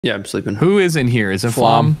Yeah, I'm sleeping. Who is in here? Is it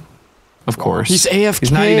Flom? Of course. He's AFK.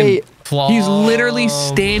 He's not even. He's literally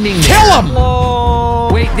standing there. Kill him!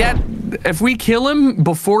 Wait, if we kill him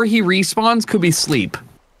before he respawns, could be sleep.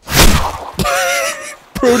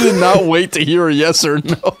 Bro did not wait to hear a yes or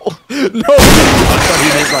no. No.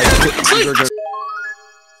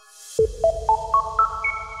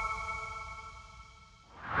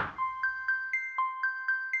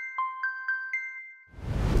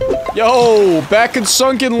 Yo, back in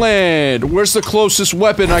Sunkenland. Where's the closest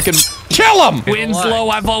weapon I can kill him? Winslow,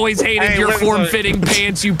 I've always hated your form-fitting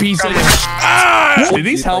pants, you piece of. Do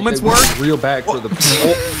these helmets work? Real back for the.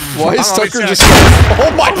 Why is Tucker just?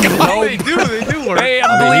 Oh my god! No, they do work. Hey,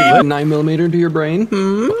 I'm 9mm into your brain.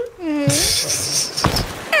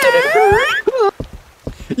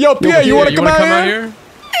 Yo, Pierre, you want to come out here?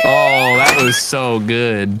 Oh, that was so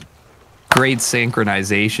good. Great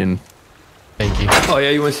synchronization. Thank you. Oh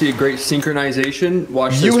yeah, you want to see a great synchronization?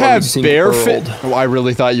 Watch this. You have bare fit. Oh, I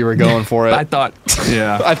really thought you were going for it. I thought,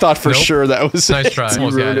 yeah. I thought for sure that was nice it. try.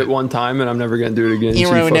 You ruined it one time, and I'm never gonna do it again.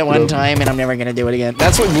 You ruined it one time, and I'm never gonna do it again.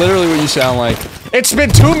 That's literally what you sound like. It's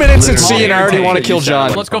been 2 minutes since C, and I already want to kill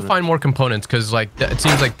John. Let's go find more components, because like it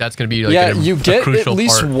seems like that's gonna be like you get at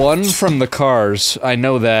least one from the cars. I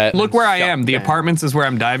know that. Look where I am. The apartments is where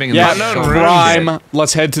I'm diving. Yeah, Prime.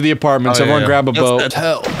 Let's head to the apartments. Everyone grab a boat.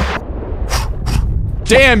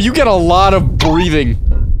 Damn, you get a lot of breathing.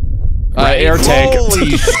 Air tank.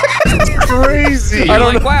 Holy crazy. I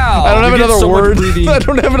don't have another word. I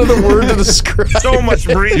don't have another word to describe. So much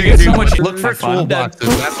breathing. You get so much. Look for toolboxes.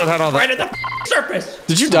 That's what had all that. Right at the surface.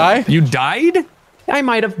 Did you die? You died? I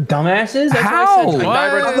might have, dumbasses. That's How? What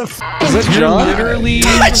I said. Is that John? Literally.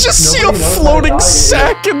 I just see a floating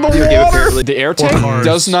sack in the water. The air tank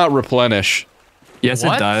does not replenish. Yes,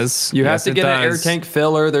 it does. You have to get an air tank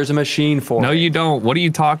filler. There's a machine for it. No, you don't. What are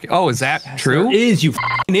you talking? Oh, is that true? There is, you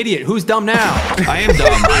f***ing idiot. Who's dumb now? I am dumb.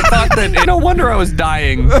 I thought that. No wonder I was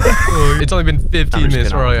dying. It's only been 15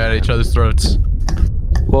 minutes. We're already at each other's throats.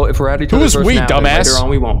 Well, if we're at each other's throats now, dumbass? later on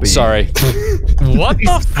we won't be. Sorry. What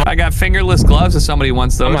the f? I got fingerless gloves if somebody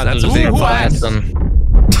wants those. That's a big plus.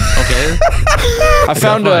 Okay. I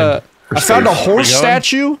found a horse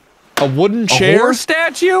statue. A wooden chair? A horse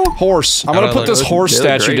statue? Horse. I'm gonna put this horse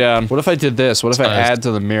statue down. What if I did this? What if I add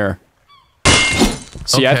to the mirror?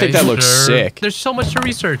 See, I think that looks sick. There's so much to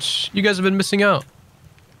research. You guys have been missing out.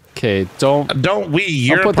 Okay, don't we?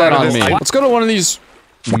 You're I'll put that on me. Let's go to one of these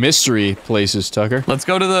mystery places, Tucker. Let's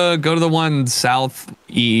go to the one south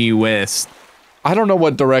west. I don't know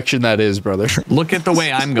what direction that is, brother. Look at the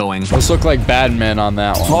way I'm going. Let's look like bad men on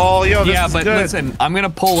that one. Oh, yo, this yeah, is but good. listen, I'm gonna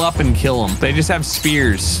pull up and kill them. They just have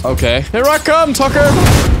spears. Okay. Here I come, Tucker!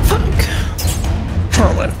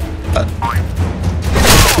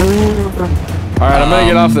 Alright, I'm gonna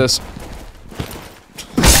get off this.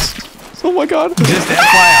 Oh my god. Just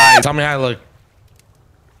FYI. Tell me how I look.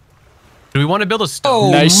 Do we want to build a stove?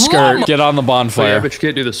 Nice skirt. Get on the bonfire. Yeah, but you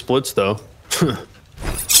can't do the splits though.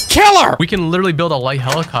 Killer! We can literally build a light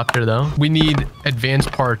helicopter though. We need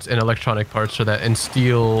advanced parts and electronic parts for that, and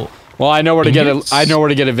steel. Well, I know where to get it. I know where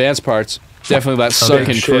to get advanced parts. Definitely that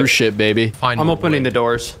sunken cruise ship, baby. I'm opening the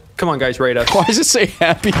doors. Come on, guys, raid us. Why does it say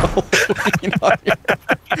Happy Halloween on here?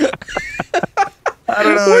 I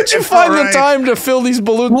don't know. Where'd you find the time to fill these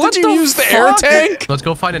balloons? Did you use the air tank? Let's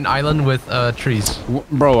go find an island with trees.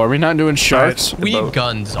 Bro, are we not doing sharks? We need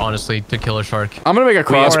guns, honestly, to kill a shark. I'm gonna make a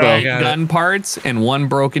crossbow. Gun parts and one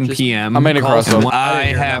broken PM. I made a crossbow.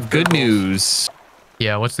 I have good news.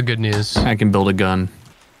 Yeah, what's the good news? I can build a gun.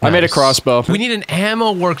 I made a crossbow. We need an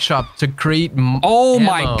ammo workshop to create Oh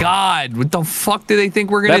my god, what the fuck do they think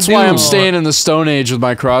we're gonna do? That's why I'm staying in the Stone Age with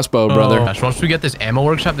my crossbow, brother. Gosh, once we get this ammo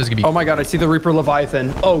workshop, this is gonna be... Oh my god, I see the Reaper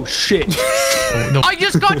Leviathan. Oh shit. I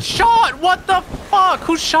just got shot! What the fuck?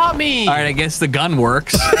 Who shot me? Alright, I guess the gun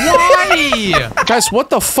works. Why? Guys, what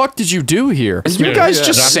the fuck did you do here? You guys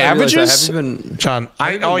just savages? John,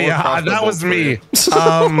 oh yeah, that was me.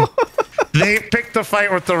 They picked the fight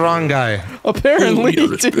with the wrong guy. Apparently,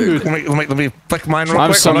 dude. Let me flick mine real quick.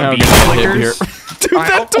 I'm somehow gonna hit here. Dude,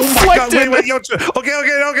 that deflected. Wait, yo,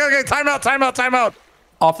 okay. Time out.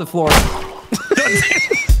 Off the floor.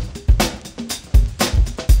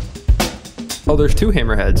 Oh, there's two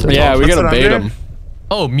hammerheads. Yeah, we gotta bait them.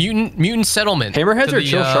 Oh, mutant settlement. Hammerheads are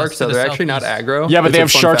chill sharks, though. They're actually not aggro. Yeah, but they have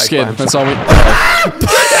shark skin. That's all we...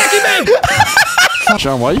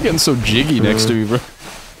 John, why are you getting so jiggy next to me, bro?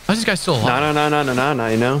 How's this guy still alive? No,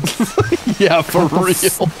 you know? Yeah, for real.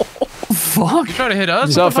 Fuck. You're trying to hit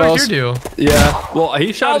us? What's What up, the fuck fellas? did you do? Yeah. Well,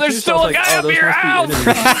 he shot there's still a guy up here. Ow!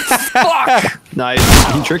 Fuck. Nice.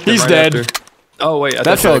 He tricked him. He's right dead. After. Oh, wait.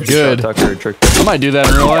 That felt good. Tucker tricked him. I might do that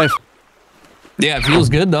in real life. Yeah, it feels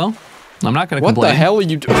good though. I'm not gonna What complain. the hell are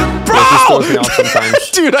you doing? This throws me off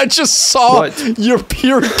sometimes. Dude, I just saw your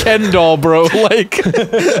pure Ken doll, bro. Like,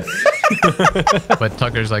 But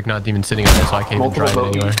Tucker's like not even sitting on it, so I can't even drive it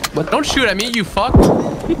anywhere. Don't shoot at me, you fuck.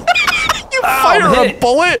 you fire a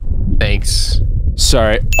bullet. Thanks.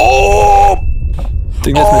 Sorry. Oh! I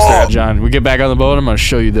think that's Mr. John, we get back on the boat. I'm gonna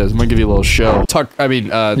show you this. I'm gonna give you a little show.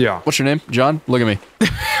 Yeah. What's your name? John? Look at me.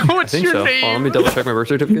 What's I think your so. name? Let me double check my birth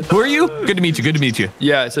certificate. Who are you? Good to meet you. Good to meet you.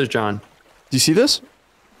 Yeah, it says John. Do you see this?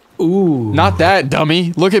 Ooh. Not that,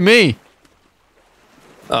 dummy. Look at me.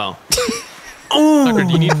 Oh. Tucker,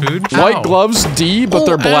 do you need food? White Ow. gloves, D, but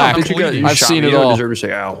they're black. Did you get, you I've shot seen me, it you don't all. deserve to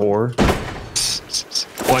say, ow, whore.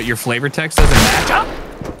 What? Your flavor text doesn't match up?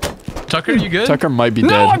 Tucker, you good? Tucker might be No,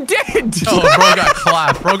 dead. I'm dead. Oh, bro got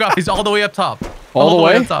clapped. Bro got. He's all the way up top. All the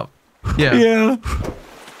way? up top. Yeah. Yeah.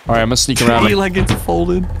 All right, I'm gonna sneak around. He like gets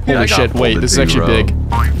folded. Yeah, Holy I got shit! Wait, folded this is too, actually bro. big.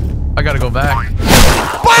 I gotta go back.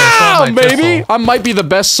 Bam, my baby! pistol. I might be the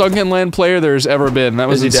best Sunkenland player there's ever been. That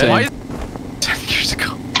was Is he dead? insane. Why 10 years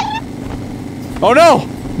ago. Oh no!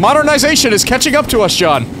 Modernization is catching up to us,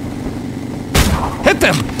 John. Hit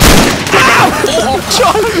them!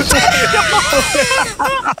 John!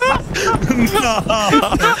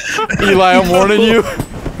 Eli, I'm warning you.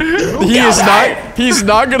 He's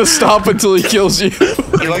not gonna stop until he kills you.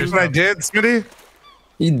 You like what I did, Smitty?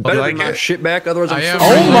 You better like get my it? shit back, otherwise I'm I am so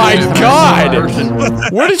Oh my really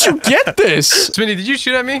god! Where did you get this? Smitty, did you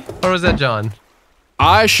shoot at me? Or was that John?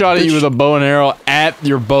 I shot at you with a bow and arrow at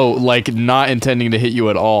your boat, like not intending to hit you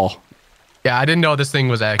at all. Yeah, I didn't know this thing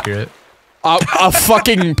was accurate. A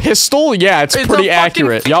fucking pistol? Yeah, it's It's pretty a fucking-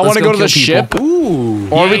 accurate. Y'all want to go to the ship? Ooh.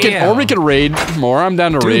 Or we Yeah. can raid more. I'm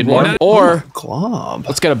down to raid more. what? Or Glob.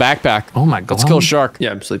 let's get a backpack. Oh my god. Let's kill a shark. Yeah,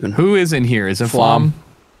 I'm sleeping. Who is in here? Is it Flom. Flom?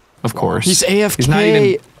 Of course. He's AFK. He's not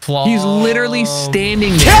even. Flaw. He's literally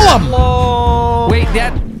standing there. Kill him! Wait,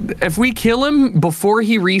 that. If we kill him before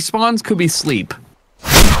he respawns, could be sleep.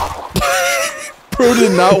 Bro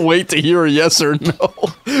did not wait to hear a yes or no.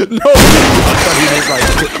 No.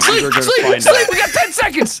 Sleep, sleep. We got 10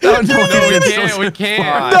 seconds. Oh, no, We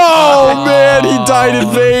can't. No, man, he died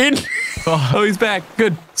in vain. Oh, he's back.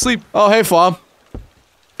 Good. Sleep. Oh, hey, Flom.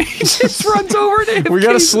 He just runs over to him. We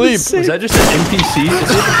gotta sleep. Was that just an NPC?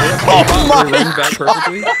 Oh my back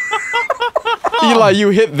perfectly? Eli, you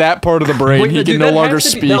hit that part of the brain. He can no longer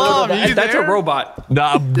speak. No, you that's a there? robot.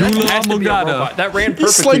 Nah, That has to be a robot. That ran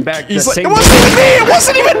He's perfectly like, back. he's that like, same it wasn't even me! It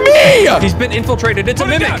wasn't even me! He's been infiltrated. It's a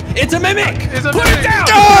Put it mimic. down. It's a mimic. It's a Put mimic. it down.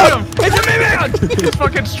 Ah! It's a mimic. He's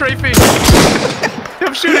fucking strafing.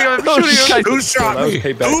 I'm shooting him. I'm shooting him. Who shot that was me?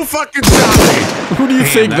 payback. Who fucking shot me? Who do you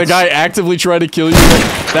think? The that's- guy actively tried to kill you?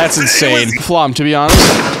 That's insane. Flom, to be honest,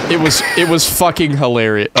 it was fucking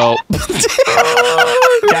hilarious. Oh.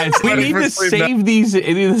 Guys, we need to save these.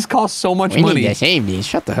 This costs so much We money. need to save these.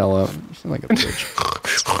 Shut the hell up. You sound like a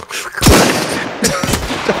bitch.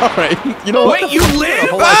 Alright, you know what? Wait, you live?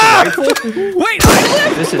 Ah! Wait, I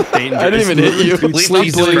live? This is dangerous. I didn't even hit you. Sleep, He's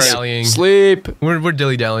please. dilly-dallying. Sleep. We're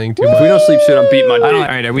dilly-dallying too If much. we don't sleep soon, I'm beating my I don't. All date.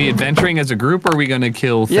 right, are we adventuring as a group, or are we gonna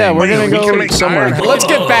kill? Yeah, things? we're gonna We can go make somewhere. iron. Let's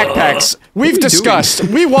get backpacks. We've discussed.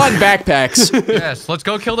 We want backpacks. Yes, let's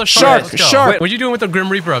go kill the Shark, shark. Let's go. shark. What are you doing with the Grim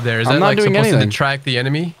Reaper up there? Is I'm that not like doing supposed anything. to detract the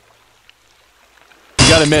enemy? You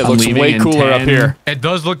gotta admit, it I'm looks leaving way in cooler up 10. here. It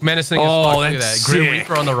does look menacing as Oh, fuck. Look at that's that. Grim sick.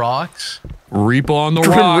 Reaper on the rocks. Reaper on the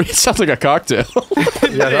Grim rock. Reaper sounds like a cocktail.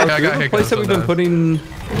 Yeah, I that got was the place that we've been putting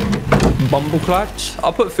bumble clutch.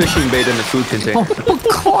 I'll put fishing bait in the food container.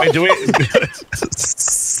 Wait, do we?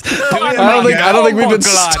 I don't think we've been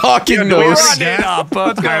stocking do we those. already get up?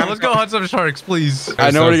 Let's go hunt some sharks, please.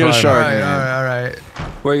 I know where to get a shark. All right.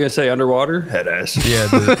 What are you gonna say? Underwater? Head ass. Yeah,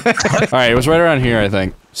 dude. Alright, it was right around here, I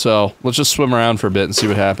think. So, let's just swim around for a bit and see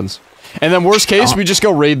what happens. And then worst case, we just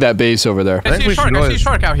go raid that base over there. I see a shark. I see a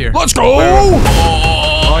shark out here. Let's go!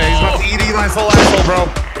 Oh yeah, he's about to eat Eli's whole asshole,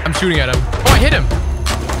 bro. I'm shooting at him. Oh, I hit him.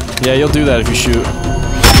 Yeah, you'll do that if you shoot.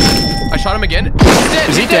 I shot him again. He's dead.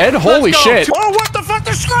 Is he He's dead? Let's Holy go. shit. Oh, what the fuck?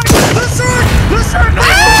 The shark! The shark! The shark!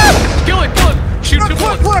 Ah! Kill it. Kill it. Shoot two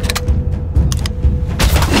bullets.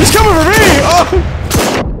 He's coming for me! Oh!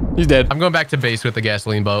 He's dead. I'm going back to base with the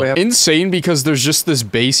gasoline boat. Wait, Insane because there's just this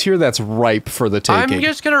base here that's ripe for the taking. I'm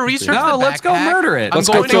just gonna research No, the let's go backpack. murder it. I'm Let's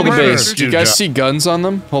go going kill to the murder base. it. Do you guys see guns on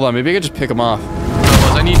them? Hold on, maybe I could just pick them off.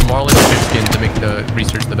 Fellas, I need marlin fish skin to make the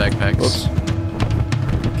research the backpacks. Oops.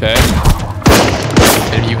 Okay.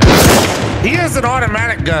 And you have He has an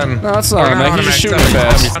automatic gun. No, that's not Or automatic. He's just shooting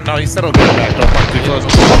automatic, fast. No, he said he'll get it back. Don't fuck too close.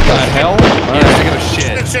 What the hell? Yeah, take a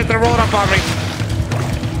shit. Shit, they're rolling up on me.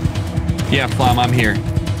 Yeah, Flom, I'm here.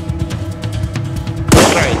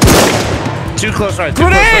 Right. Too close right. Too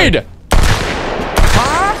close right. Grenade!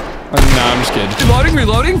 Huh? Nah, I'm just kidding.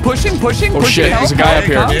 Reloading, pushing. Oh shit, there's a guy up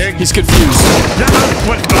here. He's confused.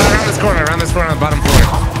 Around this corner on the bottom floor.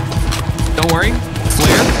 Don't worry.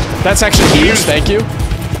 Flare. That's actually huge, thank you.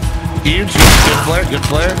 Huge. Good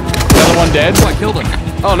flare. Another one dead. Oh, I killed him.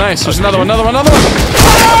 Oh, nice. There's another one. Ah!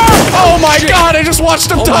 Oh my god, I just watched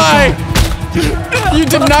him die! You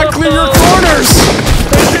did not clear your corners!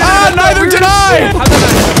 Ah, neither did I!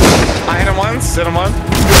 I hit him once, Dead. Oh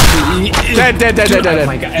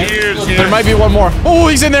my god. There might be one more. Oh,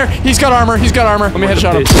 he's in there. He's got armor. Let me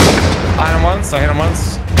headshot him. I hit him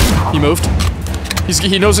once. He moved.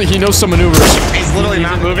 He knows some maneuvers. He's literally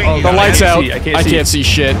not moving. The light's out. I can't see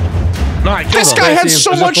shit. No, I killed This him. guy has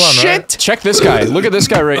so much shit. Right? Check this guy. Look at this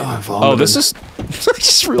guy right. Oh, this is. I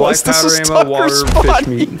just realized this is Tucker's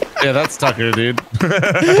body. Yeah, that's Tucker, dude.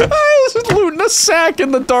 I was looting a sack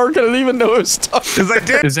in the dark. I didn't even know it was Tucker.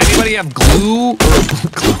 Does anybody have glue?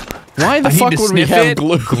 Why the fuck would we have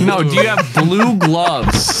glue? No, do you have blue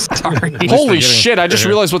gloves? Sorry. Holy shit! I just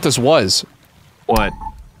realized what this was. What?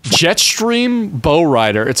 Jetstream Bow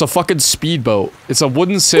Rider. It's a fucking speedboat. It's a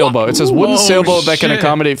wooden sailboat. It says wooden sailboat that can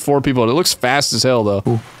accommodate 4 people. It looks fast as hell, though.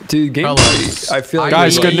 Dude, gameplay. I feel like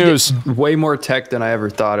guys, good news. Way more tech than I ever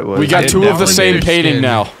thought it was. We got 2 of the same painting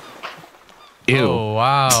now. Ew. Oh,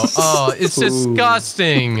 wow. Oh, it's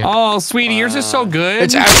disgusting. Oh, sweetie, yours is so good.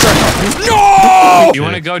 It's abstract. No! You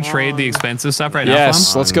want to go trade the expensive stuff right now?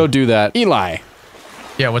 Yes, let's go do that. Eli.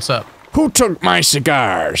 Yeah, what's up? Who took my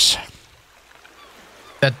cigars?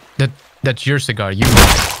 That's your cigar. You.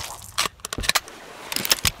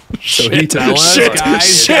 Shit.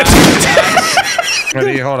 Shit.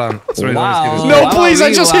 Ready? Hold on. Wow. No, please!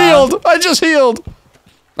 I just healed.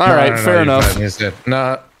 All right, fair enough.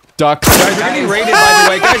 No. Duck. Guys, we're getting raided, by the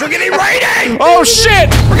way. Guys, we're getting raided! Oh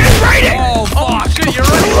shit! We're getting raided! Oh, fuck. Shit, you're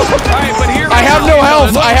right. Alright, but here I have no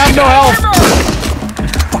health. I have no health.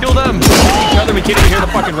 Kill them. We can't even hear the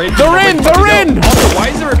fucking raid. They're in. Also, why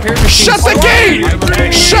is the repair machine? Shut the gate!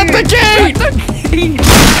 Shut the gate!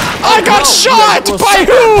 I got shot! By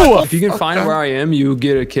who? If you can find where I am, you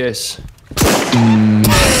get a kiss.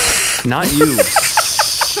 Not you. His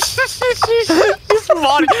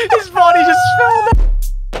body just fell down.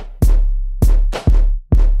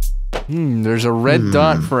 There's a red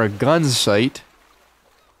dot for a gun sight.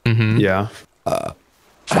 Yeah.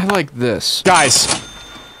 I like this. Guys,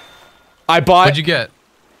 I bought... What'd you get?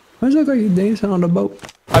 Why does it look like you dancing on a boat?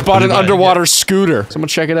 I bought an underwater scooter. Someone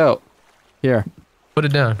check it out. Here. Put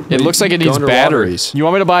it down. It looks like it needs batteries. You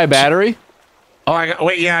want me to buy a battery? Oh,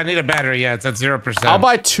 wait, yeah, I need a battery. Yeah, it's at 0%. I'll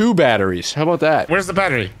buy 2 batteries. How about that? Where's the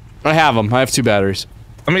battery? I have them. I have 2 batteries.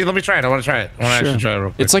 Let me try it. I want to try it. I want to actually try it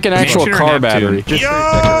real quick. It's like an actual car battery.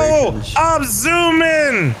 Yo! I'm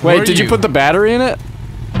zooming! Wait, did you put the battery in it?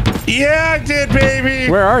 Yeah, I did, baby!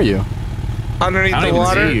 Where are you? Underneath the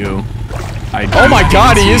water. See you. Oh my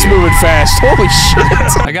god, he is moving fast. Holy shit.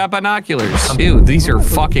 I got binoculars. Dude, these are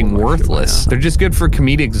fucking worthless. They're just good for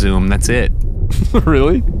comedic zoom. That's it.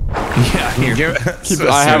 Really? Yeah, here.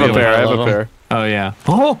 I have a pair. I have a pair. Oh, yeah.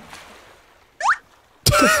 Oh!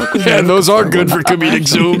 Yeah, those are good for comedic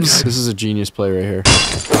zooms. This is a genius play right here.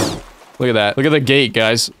 Look at that. Look at the gate,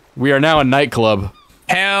 guys. We are now a nightclub.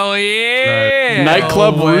 Hell yeah!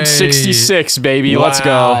 Nightclub Route 66, baby. Wow. Let's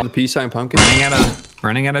go. The peace sign pumpkin.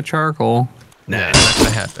 Running out of charcoal. Nah, that's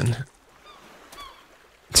gonna happen.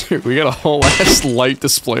 Dude, we got a whole ass light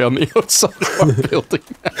display on the outside of our building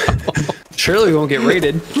now. Surely we won't get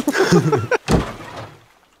raided.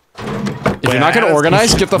 If you're not gonna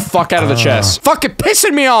organize, get the fuck out of the chest. Fucking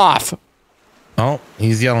pissing me off! Oh,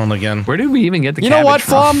 he's yelling again. Where did we even get the You know what,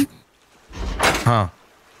 Flom? Huh.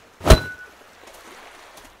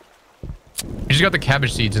 You just got the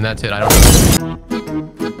cabbage seeds and that's it. I don't.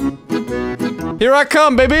 Here I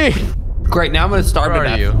come, baby! Great, now I'm gonna starve Where to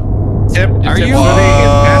are death. you? Are you?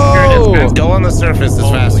 Faster. Go on the surface. It's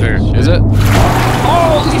faster. Is it?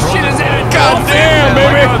 Holy shit, is it? God damn,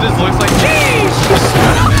 baby! Oh, this looks like cheese.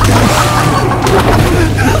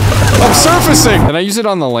 I'm surfacing! Can I use it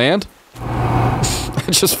on the land? I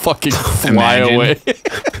just fucking fly away.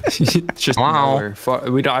 It's just nowhere.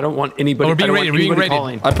 I don't want anybody. Oh, we're being raided. We're being raided.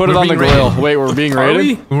 Calling. I put it on the grill. Wait, we're being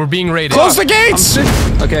raided? We're being raided. Close the gates!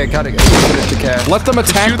 Okay, got it. Finish the cash. Let them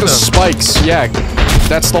attack the spikes. Yeah,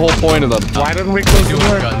 that's the whole point of them. Why didn't we close the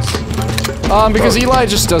door? Guns. Because Eli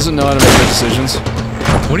just doesn't know how to make good decisions.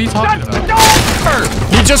 What are you talking about?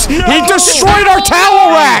 He destroyed our towel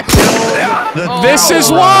rack! This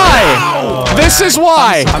is why! This is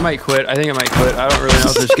why! I might quit. I think I might quit. I don't really know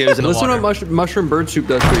if this game is. Listen to what mushroom bird soup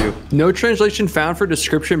does for you. No translation found for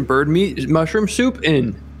description bird meat mushroom soup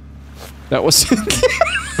in. That was...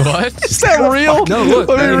 What? Is that real? No, look.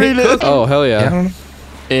 Let me read it. Oh, hell yeah.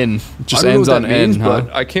 In. Just I don't ends know what on that means, N, huh?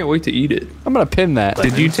 but I can't wait to eat it. I'm gonna pin that.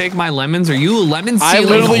 Did you take my lemons? Are you a lemon I stealing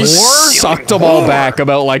literally whore? sucked them all back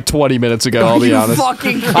about like 20 minutes ago, I'll be honest.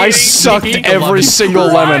 I sucked every single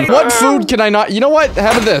lemon. What food can I not? You know what?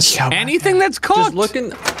 How about this? Anything that's cooked.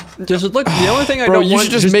 Just look. The only thing I Bro, don't you want.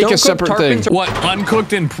 should just make a separate thing. What,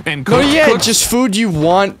 uncooked and cooked? No, yeah, cooked? just food you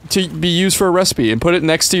want to be used for a recipe and put it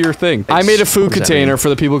next to your thing. I made a food container for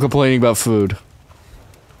the people complaining about food.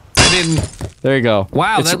 I didn't. There you go.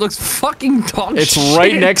 Wow, that looks fucking dog It's shit.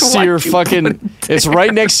 right next to your fucking. It's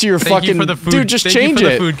right next to your fucking. For the food, dude, just change for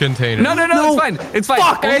it. the food container. No, it's fine. It's fine.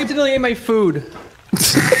 Fuck! I accidentally ate my food.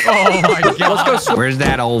 Oh my god. Let's go. Where's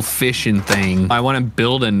that old fishing thing? I want to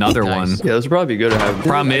build another one. Yeah, this would probably be good to have.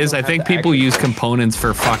 Problem is, I think people use components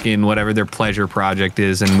for fucking whatever their pleasure project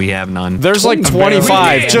is, and we have none. There's like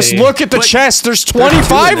 25. Just look at the chest. There's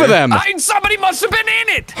 25 of them. Somebody must have been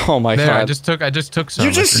in it. Oh my There, god. I just took some.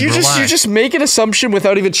 You just make an assumption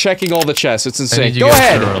without even checking all the chests. It's insane. you Go guys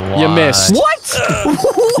ahead. to relax. You missed.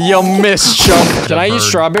 What? You missed, chump. Can I eat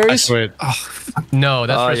strawberries? No,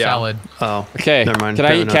 that's for yeah. salad. Oh, Okay. never mind. Can I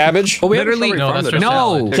Fair eat enough. cabbage? Oh, we have Literally- a No, that's for No.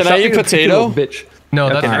 salad. Can I eat potato? Bitch. No,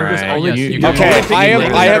 that's Okay, for alright, yes, you- you can Okay, eat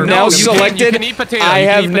I have now No, you selected. can eat potato. I you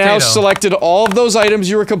can have eat now potato. selected all of those items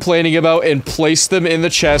you were complaining about and placed them in the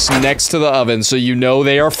chest next to the oven, so you know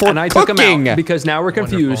they are for And I took cooking. them out because now we're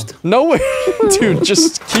confused. No, dude,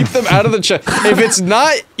 just keep them out of the chest. If it's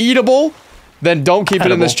not eatable, then don't keep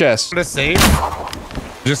it in this chest. To save,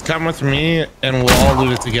 just come with me and we'll all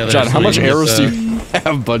loot it together. John, so how we much can get arrows the- do you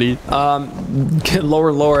have, buddy? Get lower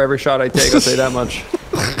and lower every shot I take. I'll say that much.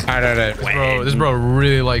 Alright. This bro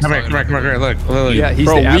really likes. Come here, look. Yeah, he's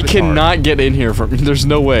Bro, the we avatar. cannot get in here from. There's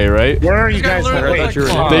no way, right? Where are you guys? gotta learn Wait, like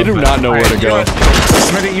claw. They do not know where to go.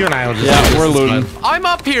 Smitty, you and I will just. Yeah, do we're this. looting. I'm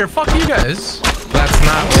up here. Fuck you guys. That's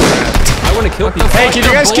not where we're at. I want to kill people. Hey, can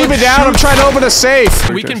you guys keep it down? I'm trying to open a safe.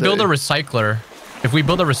 We can build a recycler. If we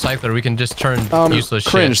build a recycler, we can just turn useless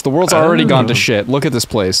Cringe. shit. The world's already gone to shit. Look at this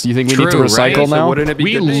place. Do you think we need to True, recycle right? now? Wouldn't it be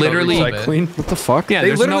We good to start literally- recycling? What the fuck? Yeah, They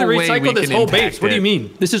there's literally no way we recycled this can whole impact base. What do you it.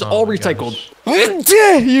 mean? This is all my recycled.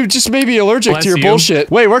 You just made me allergic Bless to your you.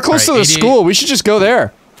 bullshit. Wait, we're close to Alright, the 88. school. We should just go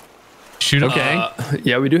there. Shoot. Okay.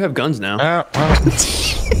 Yeah, we do have guns now.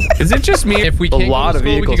 Is it just me? If we can't lot go to of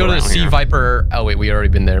school, we can vehicles go to the around Sea here. Viper. Oh wait, we already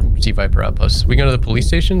been there. Sea Viper outpost. We can go to the police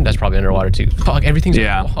station. That's probably underwater too. Fuck, everything's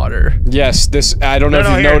underwater. Yes, this. I don't know if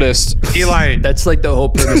you've here. noticed. Eli, That's like the whole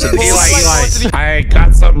purpose of this. Eli. I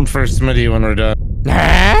got something for Smitty when we're done.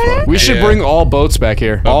 We should Yeah. bring all boats back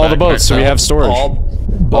here. All the back, boats, so we have storage.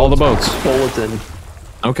 All the boats. Bulletin.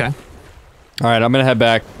 Okay. All right, I'm gonna head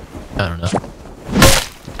back. I don't know.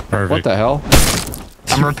 Perfect. What the hell?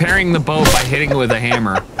 I'm repairing the boat by hitting it with a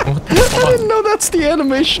hammer. I didn't know that's the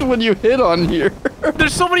animation when you hit on here.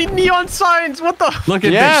 There's so many neon signs. What the? Look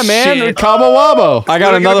at Yeah, this man, shit. Cabo Wabo. I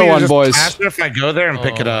got Is it gonna another be one, just boys. Faster if I go there and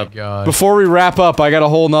pick it up. Oh my God. Before we wrap up, I got a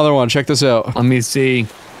whole nother one. Check this out. Let me see.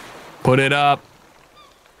 Put it up.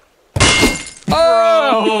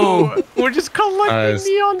 Oh! We're just collecting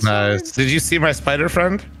neon signs. Nice. Did you see my spider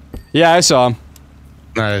friend? Yeah, I saw him.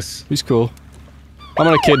 Nice. He's cool. I'm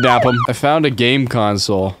gonna kidnap him. I found a game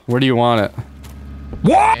console. Where do you want it?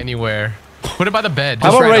 Anywhere. Put it by the bed. How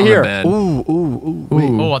Just about right on the here? bed. Ooh. Wait.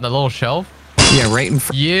 Oh, on the little shelf. Yeah, right in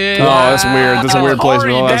front. Yeah. Oh, that's weird. That's a weird place.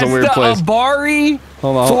 Ari, Hold on, that's a weird place. Bari.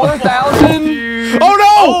 Hold on. 4,000.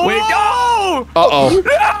 Oh Wait, no!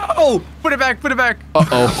 no! No! Put it back. Put it back.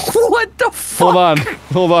 Uh-oh. What the fuck?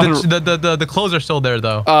 Hold on. The clothes are still there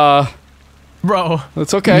though. Bro.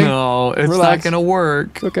 It's okay. No, it's Relax. not gonna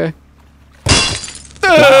work. It's okay.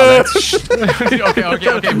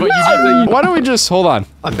 okay. But you Why don't we just hold on?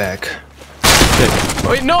 I'm back.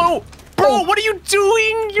 wait, no, bro. What are you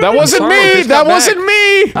doing? That wasn't me. That wasn't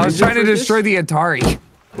me. I was trying to destroy the Atari.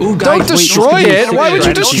 Ooh, guys, Don't wait, destroy this it. could be Why would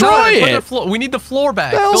you shitty. destroy Put the it? floor. We need the floor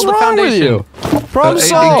back. What the hell's Build the wrong with foundation. you? Problem They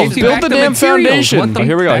solved. give you Build back the the damn materials. foundation. What the-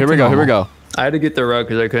 Here we go. back Here we to go. Here we normal. go. I had to get the rug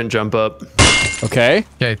because I couldn't jump up. Okay.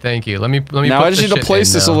 Okay, thank you. Let me. Now put I just the need to shit place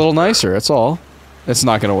in this a now. little nicer. That's all. It's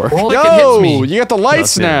not gonna work. Well, it Yo, hits me. you got the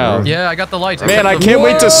lights Nothing now. works. Yeah, I got the lights. Man, I can't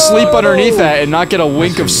wait to sleep underneath that and not get a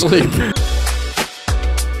wink of sleep.